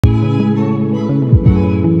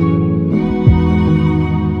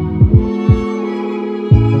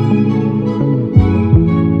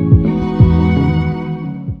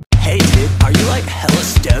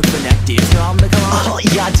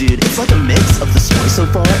of the story so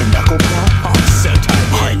far in Knuckle Paw? Oh, so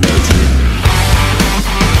tight. I know, dude.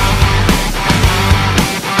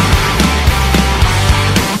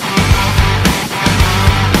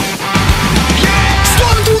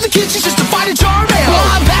 Kitchen just to find a jar of ale. Well,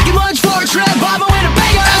 I'm packing lunch for a trip on my way to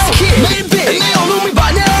Vegas. As a kid, made it big, and they all knew me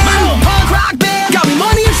by name. My little punk rock band got me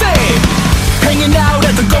money and fame. Hanging out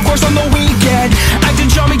at the golf course on the weekend,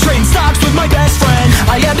 acting chummy, trading stocks with my best friend.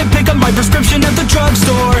 I had to pick up my prescription at the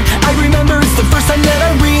drugstore. I remember it's the first time that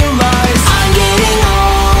I realized I'm getting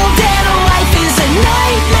old and life is a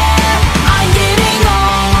nightmare. I'm getting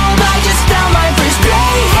old, I just found my first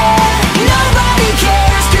gray hair. Nobody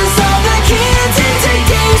cares, cause all the kids in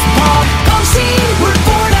today's pop scene were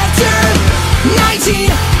born after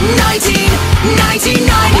 1999.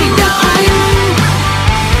 1999.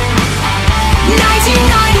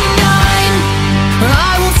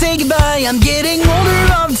 I will say goodbye, I'm getting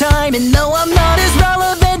older all the time, and no, I'm not as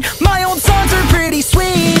relevant. My old songs are pretty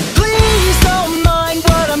sweet. Please don't mind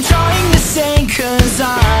what I'm trying to say, cause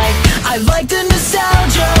I like the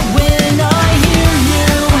nostalgia when I hear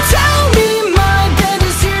you tell me my bed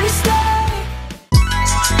is here to stay.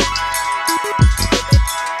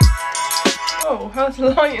 Oh, how's the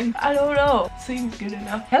lighting? I don't know. Seems good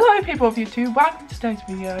enough. Hello people of YouTube, welcome to today's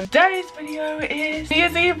video. Today's video is New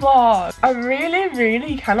Year's Eve vlog. I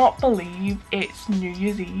really cannot believe it's New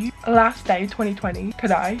Year's Eve. Last day 2020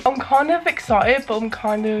 today. I'm kind of excited, but I'm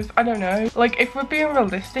kind of, I don't know. Like, if we're being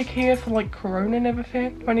realistic here for like Corona and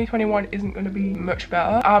everything, 2021 isn't going to be much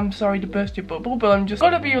better. I'm sorry to burst your bubble, but I'm just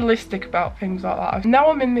gotta be realistic about things like that.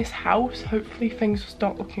 Now I'm in this house, hopefully things will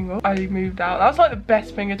start looking up. I moved out. That's like the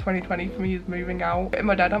best thing of 2020 for me, is moving out. Getting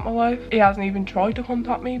my dad out my life. He hasn't even tried to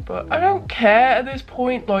contact me, but I don't care at this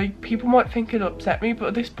point. Like, people might think it upset me, but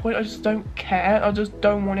at this point I just don't care. I just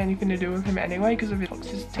don't want anything to do with him anyway because of his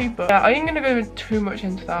toxicity. But yeah, I ain't gonna go too much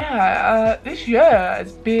into that. Yeah, this year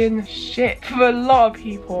has been shit for a lot of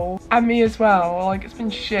people, and me as well. Like, it's been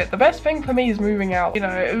shit. The best thing for me is moving out. You know,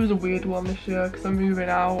 it was a weird one this year because I'm moving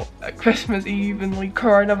out at Christmas Eve and like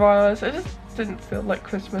coronavirus. It just didn't feel like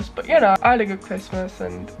Christmas, but you know, I had a good Christmas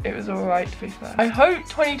and it was alright, to be fair. I hope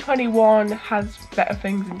 2021 has better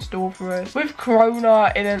things in store for us. With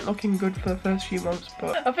Corona, it ain't looking good for the first few months,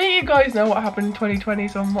 but I think you guys know what happened in 2020,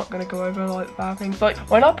 so I'm not gonna go over like the bad things. Like,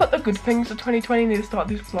 when I put the good things of 2020 near the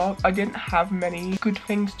start of this vlog, I didn't have many good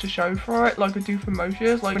things to show for it like I do for most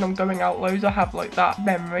years. Like, when I'm going out loads, I have like that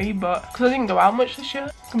memory, but because I didn't go out much this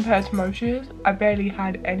year compared to most years, I barely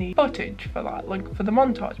had any footage for that, like for the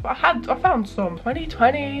montage. But I found some.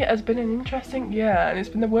 2020 has been an interesting year, and it's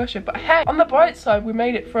been the worst year, but hey, on the bright side, we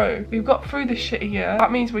made it through. We've got through this shitty year.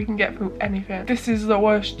 That means we can get through anything. This is the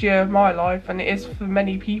worst year of my life, and it is for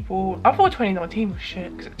many people. I thought 2019 was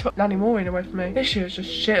shit because it took Nanny Maureen away from me. This year is just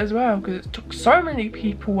shit as well because it took so many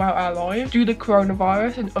people out our lives due to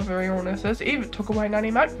coronavirus and other illnesses. It even took away Nanny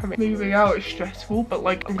Mac from me. Moving out is stressful, but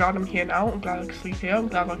like, I'm glad I'm here now. I'm glad I can sleep here. I'm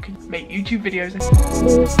glad I can make YouTube videos.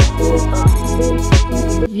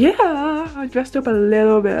 Yeah, I dressed up a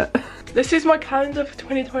little bit. This is my calendar for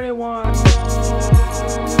 2021.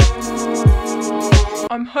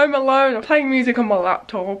 I'm home alone. I'm playing music on my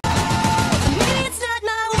laptop.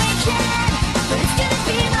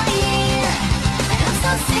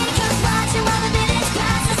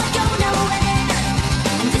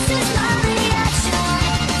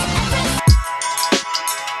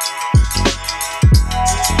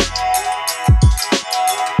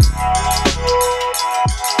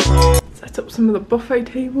 Up some of the buffet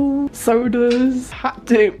table, sodas, had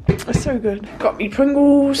to. It's so good. Got me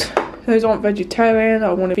Pringles. Those aren't vegetarian.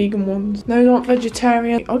 I want vegan ones. Those aren't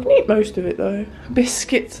vegetarian. I can eat most of it though.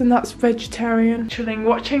 Biscuits, and that's vegetarian. Chilling,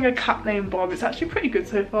 watching a cat named Bob. It's actually pretty good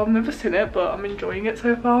so far. I've never seen it, but I'm enjoying it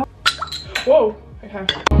so far. Whoa. Okay.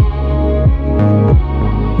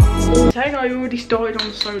 Saying I already started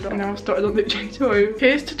on soda and now I started on the J2.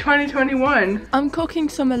 Here's to 2021. I'm cooking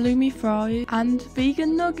some halloumi fries and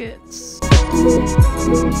vegan nuggets.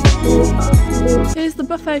 Here's the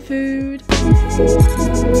buffet food.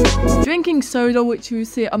 Drinking soda, which you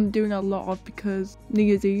see I'm doing a lot of because New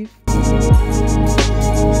Year's Eve.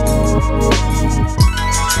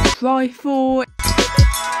 Trifle.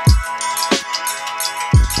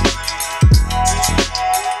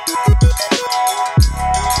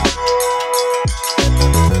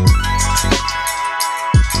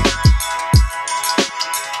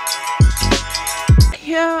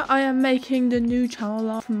 Here I am making the new channel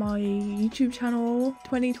up for my YouTube channel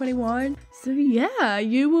 2021. So yeah,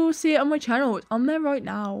 you will see it on my channel. It's on there right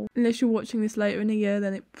now. Unless you're watching this later in the year,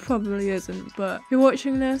 then it probably isn't. But if you're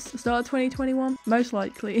watching this at the start of 2021, most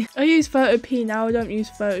likely. I use Photopea now. I don't use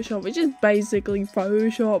Photoshop, which is basically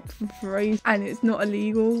Photoshop for free, and it's not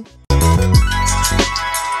illegal.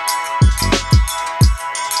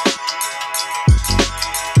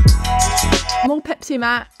 More Pepsi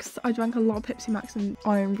Max. I drank a lot of Pepsi Max and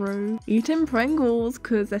Iron Brew. Eating Pringles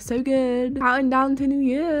because they're so good. Counting down to New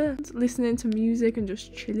Year. Listening to music and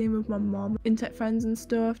just chilling with my mum. Internet friends and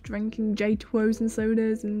stuff. Drinking J2Os and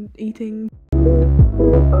sodas and eating.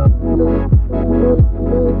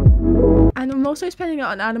 And I'm also spending it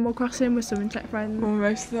on Animal Crossing with some internet friends.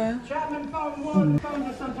 Almost there. Chapman found one. Phones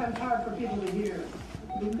are sometimes hard for people to hear.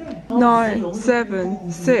 9,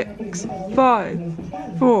 7, 6,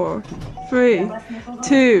 5, 4, 3,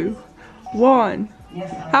 2, 1.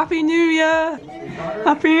 Happy New Year!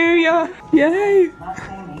 Happy New Year! Yay!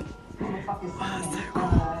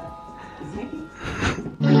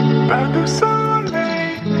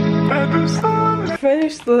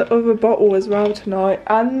 Finished the other bottle as well tonight,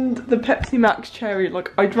 and the Pepsi Max cherry.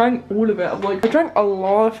 Like, I drank all of it. I drank a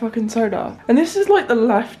lot of fucking soda, and this is like the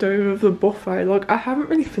leftover of the buffet. Like, I haven't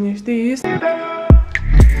really finished these.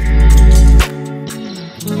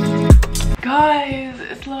 Guys,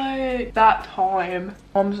 it's like that time.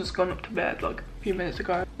 Mom's just gone up to bed like a few minutes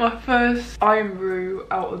ago. My first Iron Brew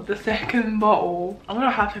out of the second bottle. I'm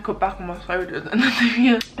gonna have to cut back on my sodas and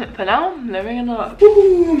but for now, I'm living in a...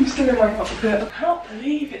 Ooh, I'm still in my pocket. I can't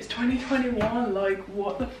believe it's 2021. Like,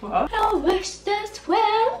 what the fuck? I wish this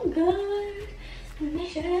well good. We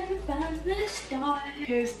should find the start.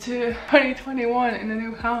 Here's to 2021 in a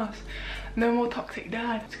new house. No more toxic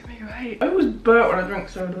dad. It's gonna be great. I always burp when I drink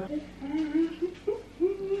soda.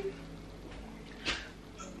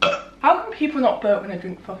 How can people not burp when I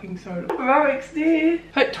drink fucking soda? Right,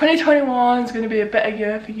 Hope 2021 is going to be a better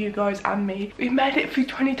year for you guys and me. We made it through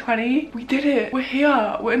 2020. We did it. We're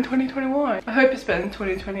here. We're in 2021. I hope it's better than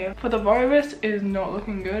 2020. For the virus, it is not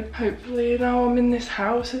looking good. Hopefully now I'm in this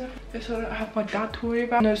house and so I don't have my dad to worry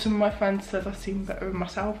about. I know some of my friends said I seem better with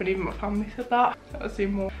myself, and even my family said that. I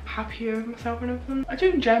seem more happier with myself and everything. I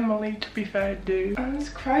do generally, to be fair, do. And it's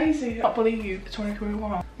crazy. I can't believe it's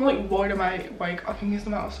 2021. I'm like wide awake. I think it's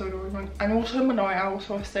the amount of soda we drink. And also my night out,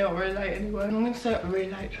 so I stay up really late anyway. And I'm gonna stay up really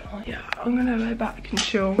late tonight. Yeah, I'm gonna lay back and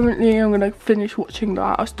chill. Currently, I'm gonna finish watching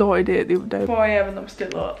that. I started it the other day. 4 AM and I'm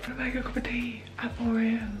still up. I'm gonna make a cup of tea at 4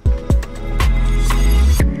 AM.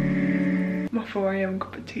 My 4 AM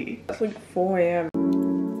cup of tea. That's like 4 AM.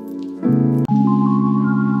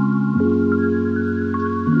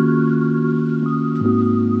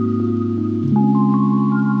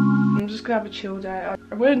 I'm just gonna have a chill day.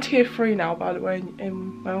 We're in tier 3 now, by the way,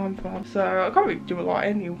 in my own farm, so I can't really do a lot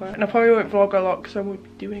anyway. And I probably won't vlog a lot because I won't be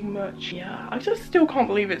doing much. Yeah, I just still can't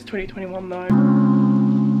believe it's 2021 though.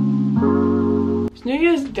 It's New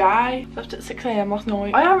Year's Day. Left at 6 AM last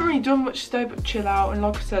night. I haven't really done much today but chill out, and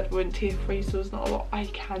like I said, we're in tier 3, so there's not a lot I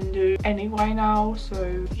can do anyway now.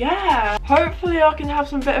 So yeah, hopefully I can have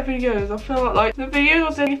some better videos. I feel like the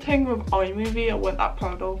videos, anything with iMovie, I weren't that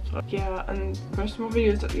proud of. So yeah, and most of my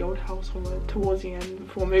videos at the old house were towards the end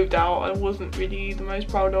before I moved out. I wasn't really the most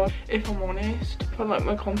proud of, if I'm honest. I felt like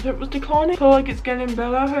my content was declining. I feel like it's getting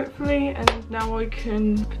better, hopefully, and now I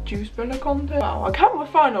can produce better content. Wow, I can't with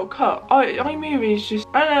Final Cut. iMovie is just,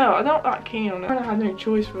 I don't know, I'm not that keen on it. I kind of had no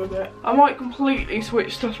choice with it. I might completely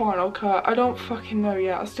switch to Final Cut. I don't fucking know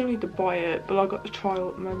yet. I still need to buy it, but I got the trial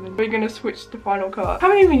at the moment. We're gonna switch to Final Cut. I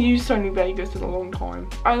haven't even used Sony Vegas in a long time.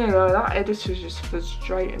 I don't know, that editor's just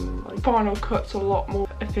frustrating. Like, Final Cut's a lot more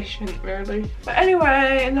efficient, really. But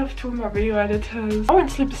anyway, enough talking about video editors. I went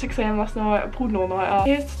to sleep at 6 AM last night. I pulled an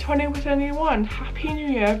all-nighter. Here's to 2021. Happy New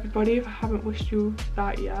Year, everybody, if I haven't wished you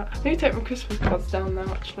that yet. I need to take my Christmas cards down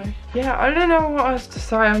now, actually. Yeah, I don't know what else to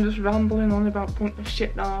say. I'm just rambling on about pointless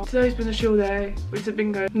shit now. Today's been a chill day, which has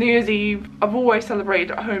been good. New Year's Eve, I've always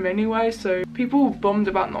celebrated at home anyway, so people bummed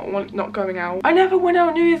about not going out. I never went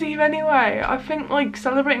out New Year's Eve anyway. I think like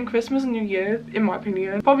celebrating Christmas and New Year, in my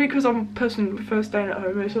opinion, probably because I'm a person who prefers staying at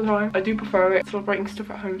home most of the time. I do prefer it, celebrating stuff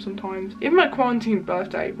at home sometimes. Even my quarantine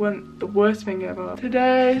birthday wasn't the worst thing ever.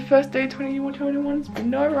 Today, first day 2021's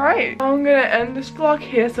been alright. I'm gonna end this vlog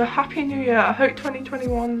here, so happy New Year. I hope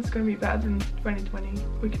 2021 is gonna be better than 2020.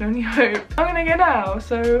 We can only hope. I'm gonna go now,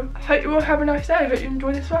 so I hope you all have a nice day. I hope you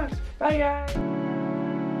enjoy this vlog. Bye guys.